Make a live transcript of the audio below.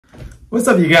What's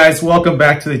up, you guys? Welcome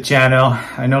back to the channel.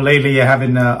 I know lately I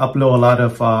haven't uploaded a lot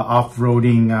of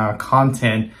off-roading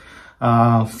content.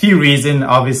 Few reasons.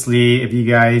 Obviously, if you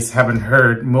guys haven't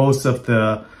heard, most of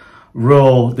the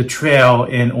trail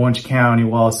in Orange County,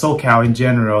 well, SoCal in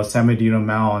general, San Bernardino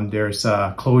Mountain, there's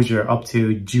a closure up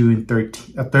to June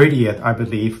 30th, I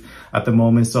believe, at the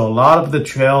moment. So a lot of the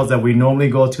trails that we normally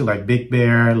go to, like Big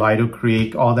Bear, Lido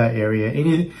Creek, all that area,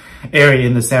 any area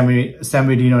in the San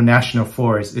Bernardino National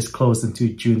Forest is closed until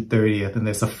June 30th. And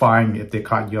there's a fine if they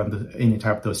caught you on any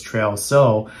type of those trails.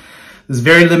 So it's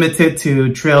very limited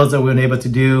to trails that we're able to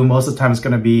do. Most of the time it's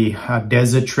going to be a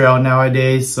desert trail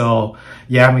nowadays. So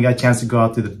yeah, I haven't got a chance to go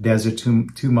out to the desert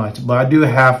too much. But I do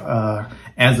have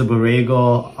Anza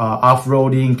Borrego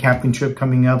off-roading camping trip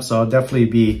coming up. So I'll definitely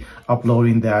be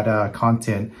uploading that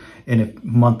content in a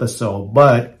month or so.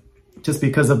 But just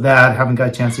because of that, I haven't got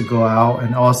a chance to go out.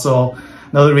 And also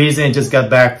another reason, I just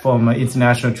got back from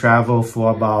international travel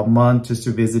for about a month just to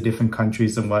visit different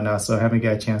countries and whatnot. So I haven't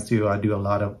got a chance to do a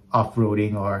lot of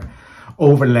off-roading or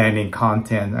overlanding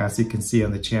content, as you can see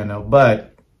on the channel.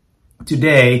 But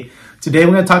today we're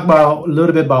going to talk about a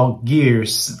little bit about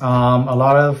gears. A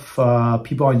lot of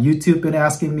people on YouTube been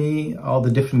asking me all the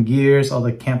different gears, all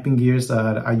the camping gears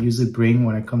that I usually bring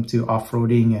when I come to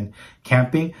off-roading and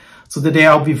camping. So today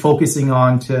I'll be focusing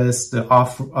on just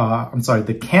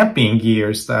the camping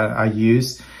gears that I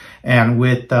use. And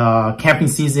with camping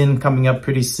season coming up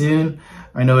pretty soon,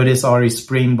 I know it is already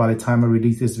spring by the time I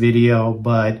release this video,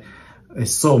 but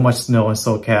there's so much snow in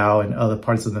SoCal and other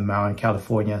parts of the mountain,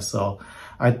 California. So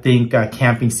I think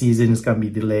camping season is going to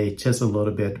be delayed just a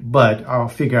little bit, but I'll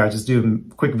figure I'll just do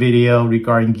a quick video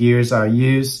regarding gears I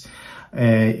use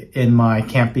in my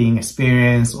camping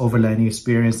experience, overlanding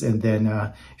experience, and then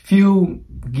a few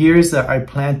gears that I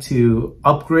plan to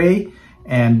upgrade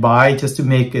and buy just to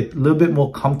make it a little bit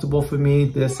more comfortable for me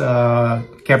this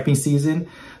camping season.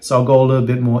 So I'll go a little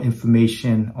bit more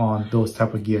information on those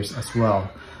type of gears as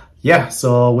well. Yeah,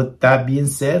 so with that being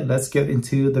said, let's get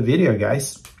into the video,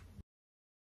 guys.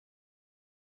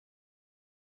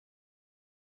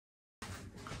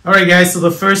 All right, guys, so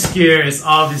the first gear is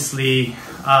obviously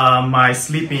my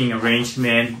sleeping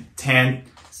arrangement, tent,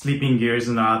 sleeping gears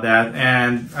and all that.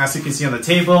 And as you can see on the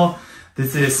table,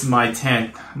 this is my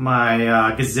tent,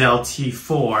 my Gazelle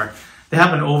T4. They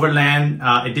have an Overland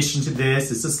addition to this.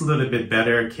 It's just a little bit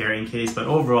better carrying case, but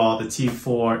overall the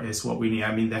T4 is what we need.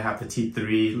 I mean, they have the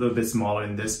T3, a little bit smaller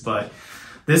than this, but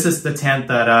this is the tent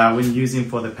that I've been using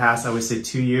for the past, I would say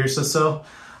 2 years or so.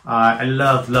 I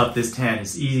love this tent.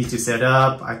 It's easy to set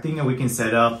up. I think we can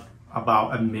set up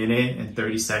about a minute and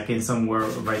 30 seconds, somewhere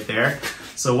right there.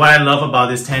 So what I love about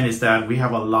this tent is that we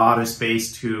have a lot of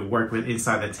space to work with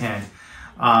inside the tent.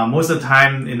 Most of the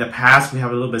time in the past, we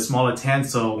have a little bit smaller tent.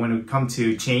 So when we come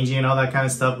to changing and all that kind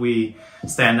of stuff, we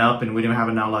stand up and we don't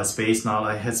have not a lot of space, not a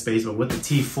lot of head space. But with the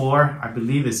T4, I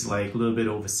believe it's like a little bit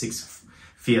over 6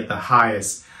 feet at the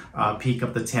highest peak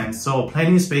of the tent. So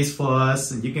plenty of space for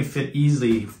us, and you can fit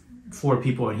easily 4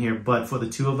 people in here. But for the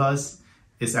 2 of us,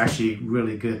 it's actually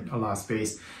really good, a lot of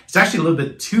space. It's actually a little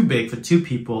bit too big for 2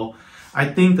 people. I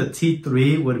think the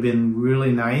T3 would have been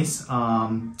really nice,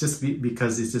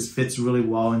 because it just fits really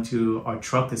well into our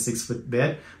truck, the 6-foot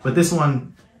bed. But this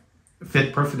one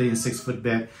fit perfectly in a 6-foot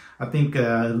bed. I think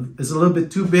it's a little bit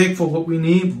too big for what we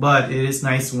need, but it is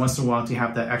nice once in a while to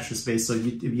have that extra space. So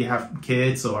if you have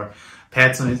kids or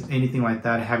pets or anything like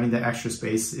that, having that extra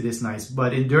space, it is nice. But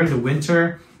during the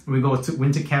winter, when we go to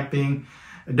winter camping,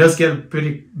 it does get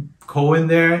pretty cold in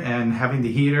there, and having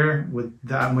the heater with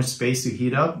that much space to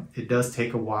heat up, it does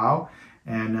take a while.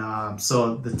 And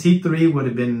so the T3 would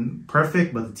have been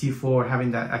perfect, but the T4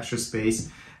 having that extra space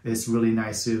is really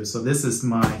nice too. So this is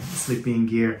my sleeping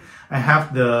gear. I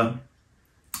have the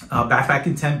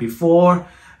backpacking tent before,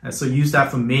 so used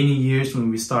that for many years when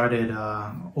we started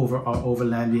our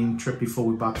overlanding trip before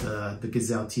we bought the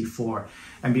Gazelle T4.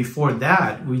 And before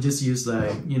that, we just used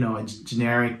a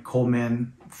generic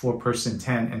Coleman 4-person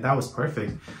tent, and that was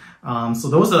perfect. So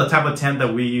those are the type of tent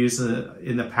that we use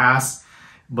in the past.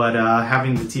 But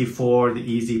having the T4, the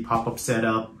easy pop-up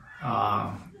setup,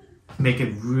 make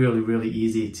it really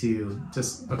easy to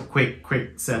just a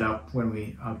quick setup when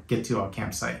we get to our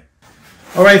campsite.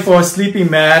 All right, for a sleeping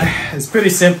mat, it's pretty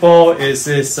simple. It's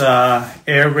this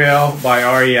Air Rail by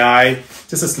REI,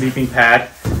 just a sleeping pad.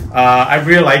 I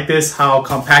really like this, how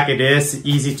compact it is,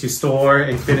 easy to store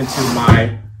and fit into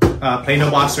my Plano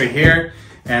box right here.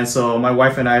 And so my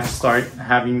wife and I start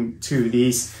having 2 of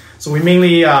these. So we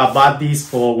mainly bought these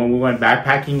for when we went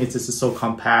backpacking. It's just so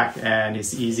compact and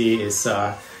it's easy. It's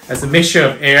a mixture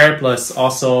of air plus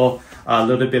also a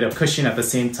little bit of cushion at the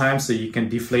same time, so you can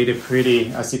deflate it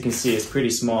pretty. As you can see, it's pretty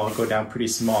small, go down pretty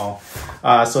small.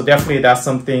 So definitely that's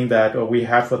something that we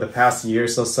had for the past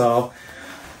years or so.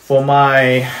 For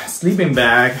my sleeping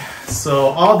bag, so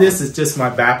all this is just my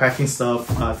backpacking stuff.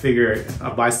 I figure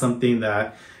I'll buy something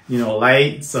that, you know,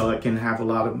 light, so I can have a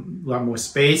lot more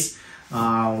space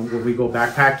when we go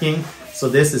backpacking. So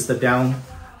this is the down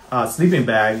sleeping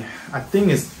bag. I think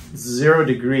it's 0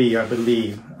 degree, I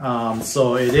believe.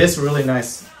 So it is really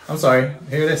nice. I'm sorry,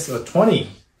 here it is, 20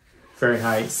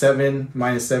 Fahrenheit,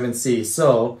 -7 C.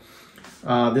 So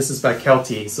this is by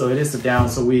Kelty. So it is the down.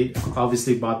 So we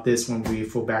obviously bought this when we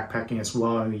for backpacking as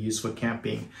well, and we use for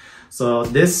camping. So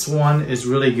this one is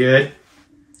really good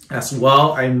as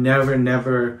well. I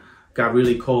never got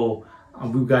really cold.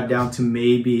 We got down to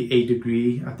maybe 8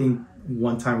 degree. I think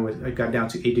one time I got down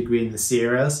to 8 degree in the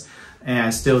Sierras,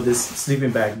 and still this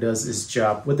sleeping bag does its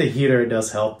job. With the heater, it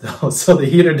does help though. So the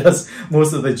heater does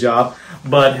most of the job,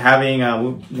 but having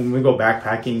when we go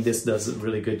backpacking, this does a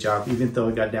really good job. Even though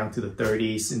it got down to the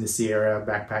 30s in the Sierra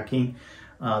backpacking,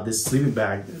 this sleeping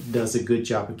bag does a good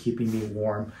job of keeping me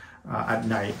warm at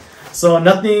night. So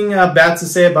nothing bad to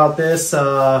say about this,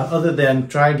 other than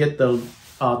try and get the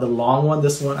long one.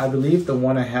 This one, I believe the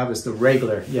one I have is the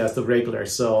regular. Yeah, it's the regular.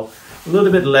 So a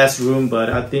little bit less room, but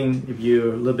I think if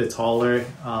you're a little bit taller,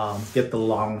 get the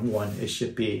long one. It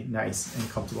should be nice and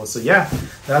comfortable. So yeah,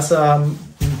 that's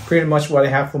pretty much what I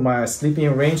have for my sleeping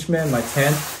arrangement, my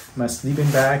tent, my sleeping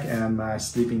bag, and my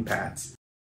sleeping pads.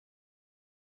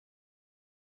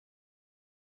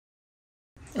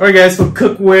 Alright guys, for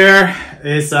cookware,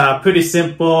 it's pretty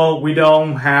simple. We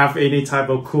don't have any type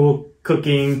of cool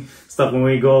cooking stuff when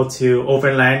we go to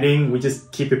Overlanding. We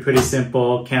just keep it pretty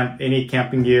simple. Any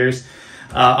camping gears.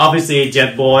 Obviously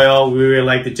Jetboil, we really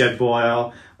like the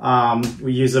Jetboil.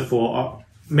 We use it for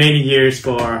many years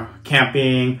for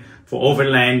camping, for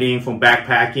overlanding, for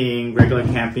backpacking, regular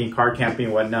camping, car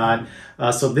camping, whatnot.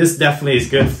 So this definitely is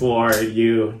good for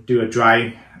you do a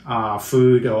dry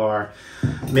food, or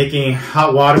making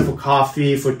hot water for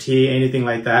coffee, for tea, anything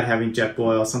like that. Having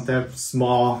Jetboil, something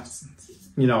small,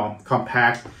 you know,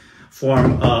 compact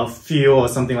form of fuel or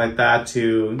something like that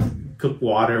to cook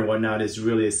water and whatnot is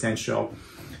really essential.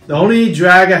 The only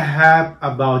drag I have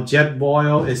about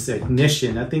Jetboil is the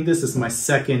ignition. I think this is my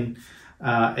second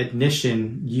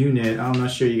ignition unit. I'm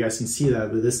not sure you guys can see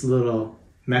that, but this little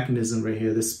mechanism right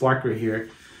here, this spark right here,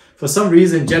 for some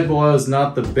reason Jetboil is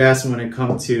not the best when it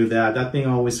comes to that. That thing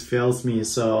always fails me.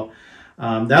 So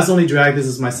that's the only drag. This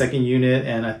is my second unit,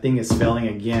 and I think it's failing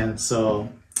again. So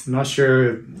I'm not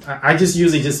sure. I just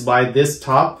usually just buy this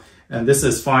top, and this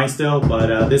is fine still,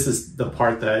 but this is the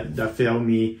part that failed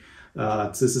me.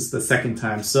 This is the second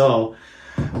time. So,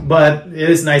 but it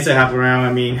is nice to have around.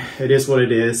 I mean, it is what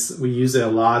it is. We use it a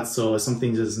lot, so it's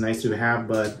something just nice to have,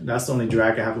 but that's the only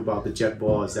drag I have about the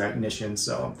Jetboil is that ignition.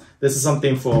 So this is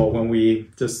something for when we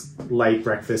just light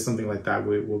breakfast, something like that,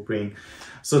 we'll bring.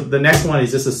 So the next one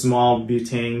is just a small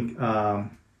butane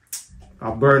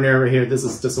burner right here. This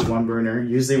is just a one burner.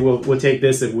 Usually we'll take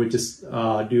this if we just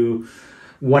do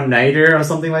one-nighter or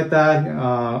something like that,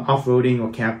 off-roading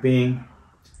or camping.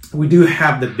 We do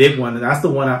have the big one, and that's the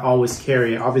one I always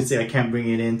carry. Obviously, I can't bring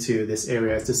it into this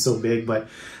area. It's just so big, but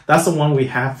that's the one we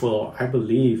have for, I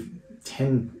believe,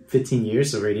 10, 15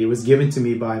 years already. It was given to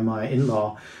me by my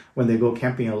in-law when they go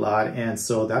camping a lot, and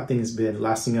so that thing has been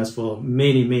lasting us for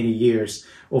many, many years,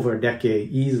 over a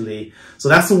decade easily. So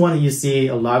that's the one you see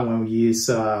a lot when we use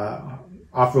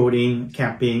off-roading,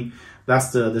 camping.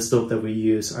 That's the stove that we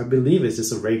use. I believe it's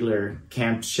just a regular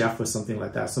Camp Chef or something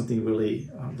like that. Something really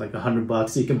like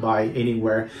 $100 you can buy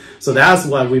anywhere. So that's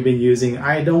what we've been using.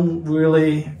 I don't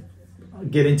really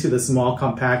get into the small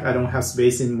compact. I don't have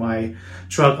space in my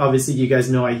truck. Obviously, you guys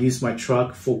know I use my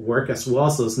truck for work as well.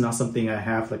 So it's not something I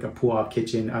have like a pull-out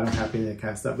kitchen. I don't have any of that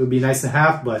kind of stuff. It would be nice to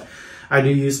have, but I do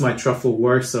use my truck for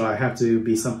work. So I have to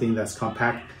be something that's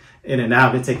compact. In and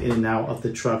out, and take in and out of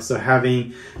the truck. So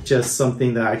having just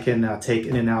something that I can take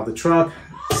in and out of the truck,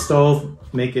 stove,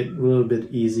 make it a little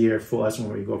bit easier for us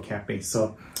when we go camping.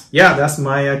 So yeah, that's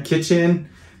my kitchen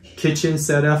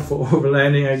setup for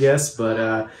overlanding, I guess.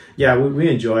 But yeah, we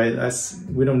enjoy it.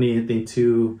 We don't need anything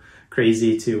too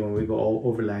crazy to when we go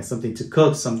overland. Something to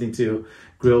cook, something to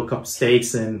grill a couple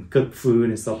steaks and cook food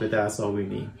and stuff like that. That's all we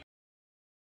need.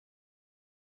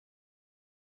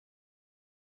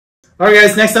 Alright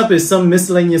guys, next up is some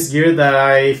miscellaneous gear that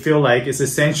I feel like is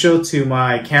essential to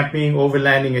my camping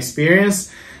overlanding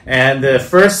experience. And the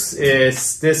first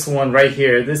is this one right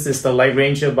here. This is the Light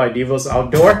Ranger by Devos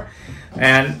Outdoor.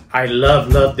 And I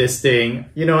love this thing.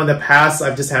 You know, in the past,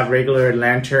 I've just have regular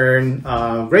lantern,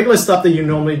 regular stuff that you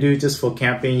normally do just for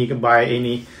camping. You can buy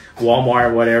any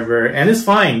Walmart or whatever, and it's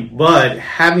fine. But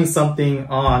having something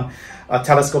on a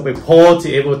telescopic pole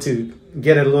to able to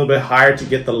get it a little bit higher to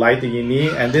get the light that you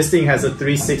need. And this thing has a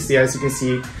 360, as you can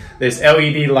see, there's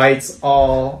LED lights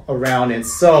all around it.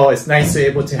 So it's nice to be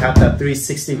able to have that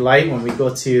 360 light when we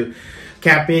go to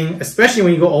camping, especially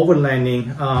when you go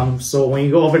overlanding. So when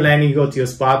you go overlanding, you go to a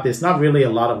spot, there's not really a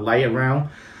lot of light around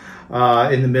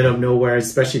in the middle of nowhere,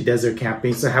 especially desert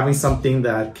camping. So having something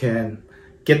that can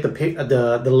get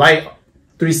the light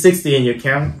 360 in your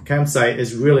campsite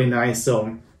is really nice.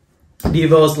 So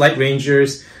Devos Light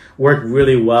Rangers work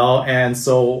really well, and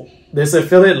so there's an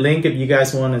affiliate link if you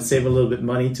guys want to save a little bit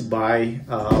money to buy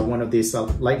one of these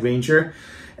Light Ranger.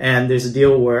 And there's a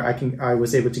deal where I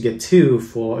was able to get 2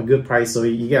 for a good price. So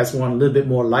you guys want a little bit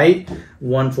more light,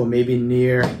 one for maybe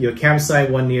near your campsite,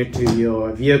 one near to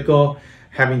your vehicle.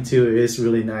 Having 2 is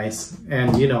really nice.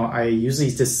 And you know, I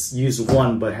usually just use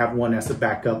one, but have one as a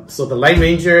backup. So the Light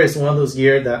Ranger is one of those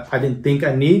gear that I didn't think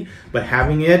I need, but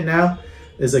having it now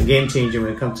is a game changer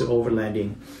when it comes to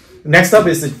overlanding. Next up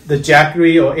is the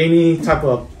Jackery, or any type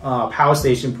of power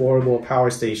station, portable power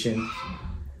station.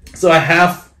 So I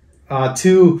have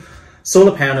 2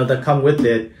 solar panels that come with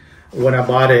it. When I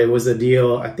bought it, it was a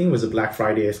deal. I think it was a Black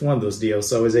Friday. It's one of those deals.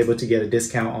 So I was able to get a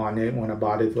discount on it when I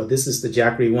bought it. But this is the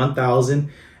Jackery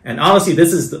 1000. And honestly,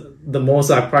 this is the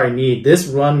most I probably need. This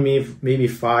run me maybe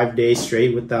 5 days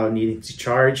straight without needing to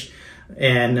charge,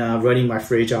 and running my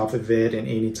fridge off of it and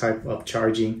any type of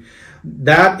charging.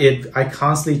 I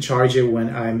constantly charge it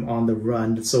when I'm on the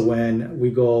run. So when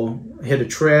we go hit a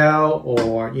trail,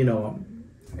 or you know,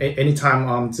 anytime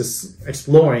I'm just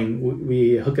exploring,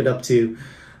 we hook it up to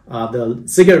the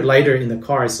cigarette lighter in the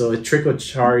car, so it trickle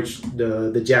charge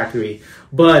the Jackery.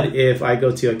 But if I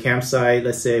go to a campsite,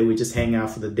 let's say we just hang out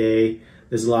for the day,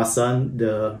 there's a lot of sun,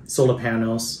 the solar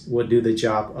panels would do the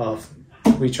job of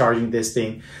recharging this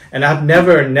thing. And I've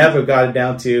never got it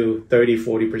down to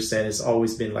 30-40%. It's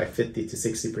always been like 50 to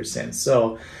 60%.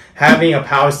 So having a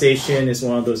power station is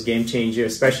one of those game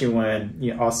changers, especially when,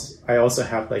 you know, I also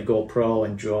have like GoPro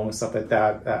and drone and stuff like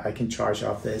that I can charge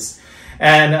off this.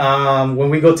 And when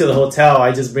we go to the hotel,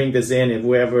 I just bring this in. If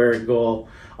we ever go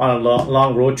on a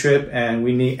long road trip and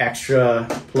we need extra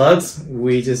plugs,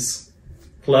 we just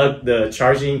plug the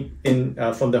charging in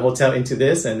from the hotel into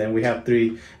this, and then we have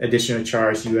 3 additional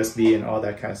charge, USB and all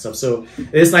that kind of stuff. So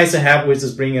it's nice to have. We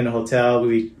just bring in a hotel,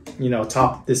 we, you know,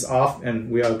 top this off, and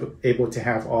we are able to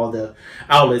have all the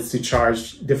outlets to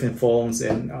charge different phones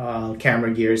and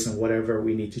camera gears and whatever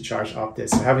we need to charge off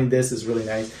this. So having this is really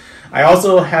nice. I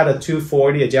also had a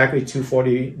Jackery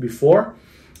 240 before.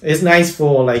 It's nice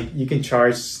for, like, you can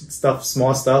charge stuff,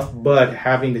 small stuff, but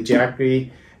having the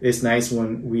Jackery is nice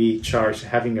when we charge,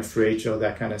 having a fridge or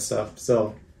that kind of stuff.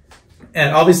 So,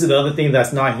 and obviously the other thing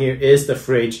that's not here is the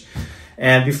fridge.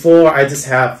 And before, I just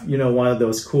have, you know, one of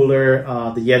those cooler,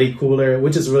 the Yeti cooler,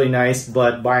 which is really nice,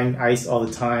 but buying ice all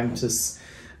the time just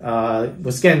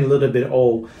was getting a little bit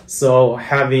old. So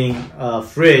having a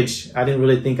fridge, I didn't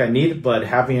really think I needed, but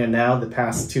having it now the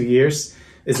past 2 years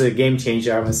is a game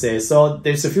changer, I would say. So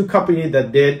there's a few companies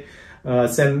that did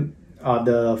send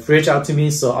the fridge out to me,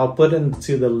 so I'll put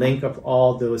into the link of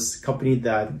all those companies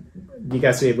that you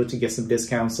guys are able to get some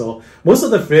discounts. So most of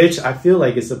the fridge, I feel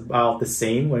like it's about the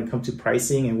same when it comes to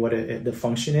pricing and what the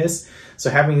function is.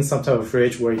 So having some type of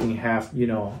fridge where you can have, you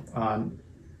know,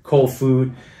 cold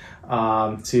food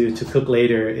to cook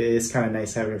later is kind of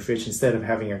nice. Having a fridge instead of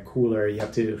having a cooler, you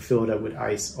have to fill it up with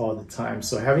ice all the time.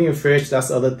 So having a fridge, that's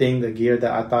the other thing, the gear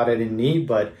that I thought I didn't need,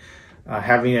 but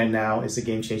having it now is a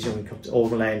game changer when it comes to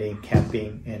overlanding,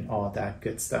 camping, and all that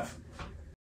good stuff.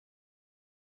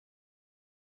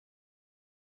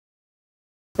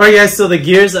 Alright guys, so the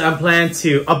gears that I'm planning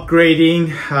to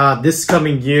upgrading this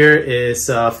coming year is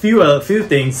a few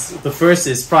things. The first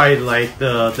is probably like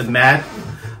the mat,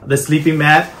 the sleeping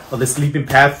mat or the sleeping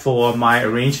pad for my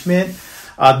arrangement.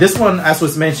 This one, as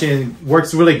was mentioned,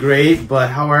 works really great, but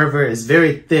however, is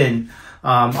very thin.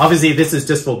 Obviously this is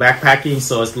just for backpacking,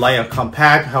 so it's light and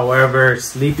compact. However,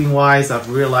 sleeping wise,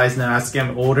 I've realized now as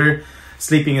I'm older,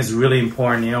 sleeping is really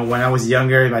important. You know, when I was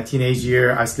younger, in my teenage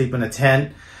year, I sleep in a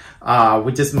tent.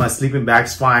 With just my sleeping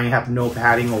bag's fine, have no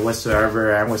padding or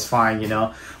whatsoever, and was fine, you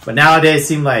know. But nowadays it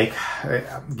seems like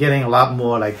I'm getting a lot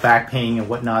more like back pain and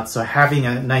whatnot. So having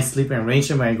a nice sleeping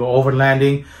arrangement when I go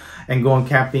overlanding and going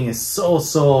camping is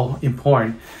so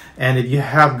important. And if you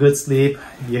have good sleep,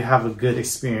 you have a good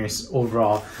experience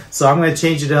overall. So I'm going to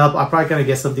change it up. I'm probably going to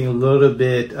get something a little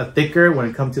bit thicker when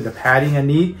it comes to the padding I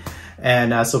need.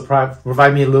 and so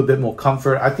provide me a little bit more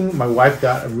comfort. I think my wife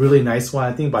got a really nice one.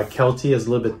 I think by Kelty is a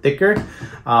little bit thicker,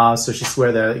 so she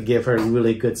swear that it gave her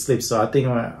really good sleep. So I think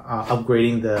I'm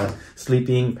upgrading the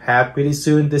sleeping pad pretty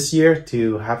soon this year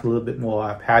to have a little bit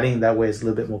more padding. That way it's a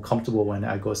little bit more comfortable when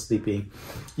I go sleeping.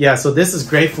 Yeah, so this is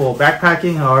great for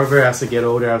backpacking. However, as I get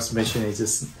older, as mentioned,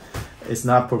 it's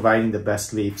not providing the best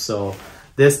sleep. So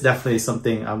this definitely is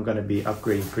something I'm going to be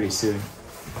upgrading pretty soon.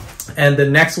 And the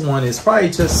next one is probably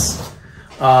just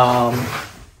a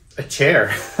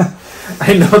chair.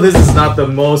 I know this is not the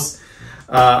most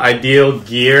ideal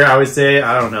gear, I would say.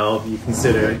 I don't know if you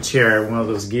consider a chair one of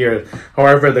those gear.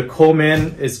 However, the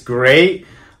Coleman is great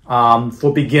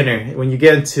for beginner. When you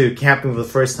get into camping for the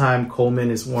first time,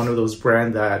 Coleman is one of those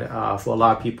brands that for a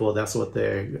lot of people, that's what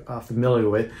they're familiar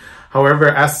with. However,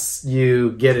 as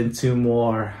you get into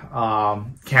more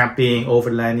camping,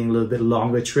 overlanding, a little bit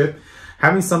longer trip,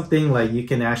 having something like you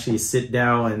can actually sit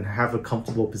down and have a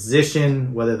comfortable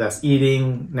position, whether that's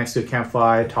eating next to a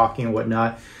campfire, talking and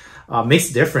whatnot, makes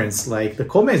a difference. Like the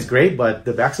Coleman is great, but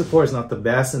the back support is not the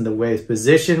best, and the way it's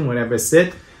positioned whenever I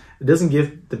sit, it doesn't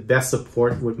give the best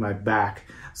support with my back.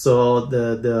 So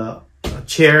the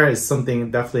chair is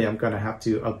something definitely I'm gonna have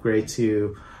to upgrade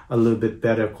to a little bit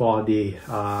better quality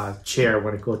chair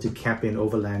when I go to camping and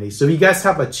overlanding. So if you guys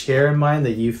have a chair in mind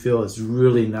that you feel is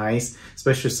really nice,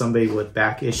 especially somebody with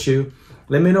back issue,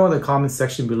 let me know in the comment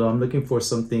section below. I'm looking for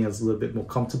something that's a little bit more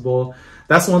comfortable.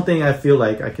 That's one thing I feel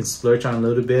like I can splurge on a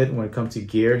little bit when it comes to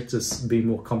gear, just be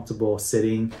more comfortable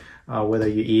sitting, whether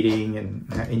you're eating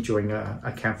and enjoying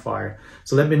a campfire.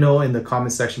 So let me know in the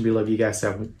comment section below if you guys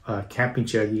have a camping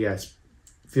chair you guys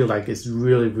feel like it's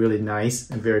really, really nice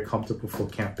and very comfortable for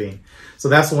camping. So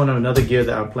that's another gear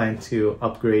that I'm planning to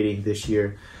upgrading this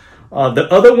year. The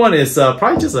other one is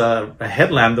probably just a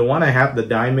headlamp. The one I have, the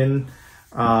diamond,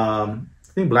 I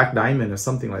think black diamond or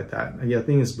something like that. Yeah, I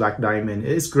think it's black diamond.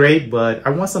 It's great, but I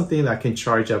want something that can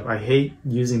charge up. I hate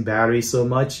using battery so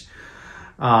much,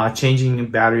 changing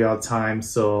battery all the time.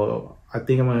 So I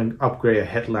think I'm gonna upgrade a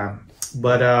headlamp.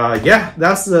 But yeah,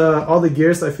 that's all the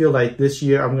gears I feel like this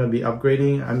year I'm going to be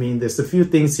upgrading. I mean, there's a few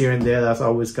things here and there that's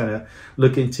always going to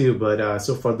look into, but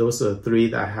so far those are 3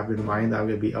 that I have in mind that I'm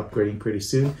going to be upgrading pretty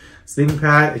soon. Sleeping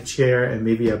pad, a chair, and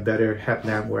maybe a better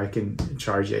headlamp where I can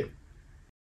charge it.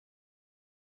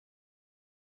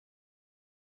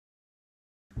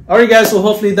 Alright guys, so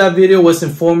hopefully that video was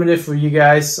informative for you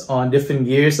guys on different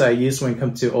gears I use when it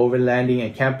comes to overlanding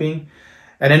and camping.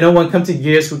 And I know when it comes to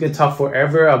gears, we can talk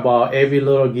forever about every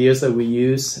little gears that we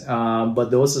use, but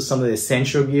those are some of the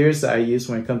essential gears that I use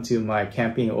when it comes to my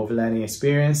camping and overlanding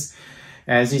experience.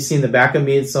 And as you see in the back of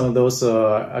me, some of those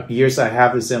gears I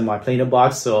have is in my planer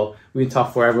box, so we can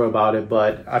talk forever about it,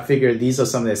 but I figure these are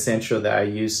some of the essential that I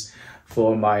use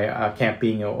for my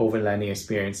camping or overlanding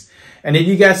experience. And if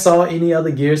you guys saw any other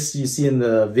gears you see in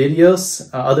the videos,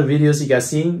 other videos you guys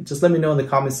seen, just let me know in the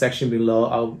comment section below.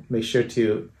 I'll make sure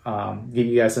to give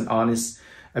you guys an honest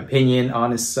opinion,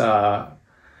 honest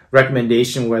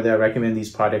recommendation whether I recommend these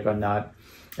products or not.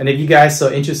 And if you guys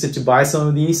are interested to buy some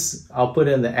of these, I'll put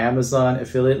in the Amazon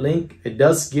affiliate link. It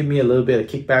does give me a little bit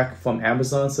of kickback from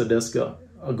Amazon, so it does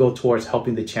go towards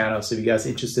helping the channel. So if you guys are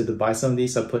interested to buy some of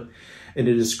these, I'll put in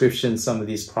the description some of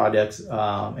these products,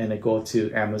 and I go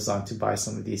to Amazon to buy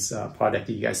some of these products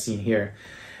that you guys seen here.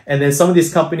 And then some of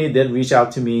these companies did reach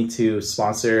out to me to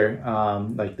sponsor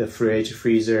like the fridge,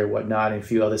 freezer, whatnot, and a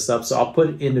few other stuff. So I'll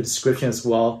put in the description as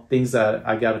well, things that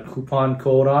I got a coupon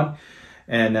code on.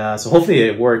 And so hopefully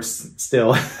it works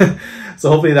still. So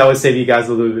hopefully that would save you guys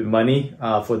a little bit of money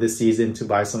for this season to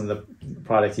buy some of the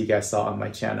products you guys saw on my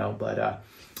channel. But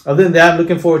other than that,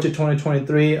 looking forward to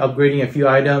 2023, upgrading a few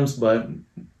items, but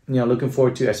you know, looking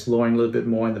forward to exploring a little bit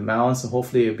more in the mountains. So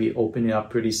hopefully it'll be opening up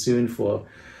pretty soon for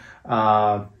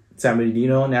San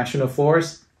Bernardino National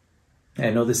Forest. And I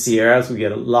know the Sierras, we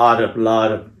get a lot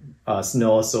of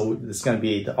snow, so it's going to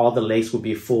be, all the lakes will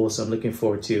be full. So I'm looking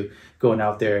forward to going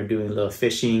out there and doing a little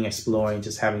fishing, exploring,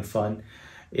 just having fun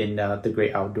in the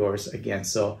great outdoors again.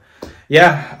 So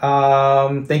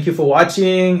yeah, thank you for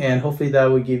watching, and hopefully that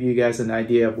will give you guys an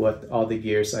idea of what all the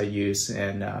gears I use.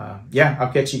 And yeah,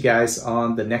 I'll catch you guys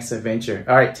on the next adventure.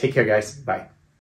 All right, take care guys, bye.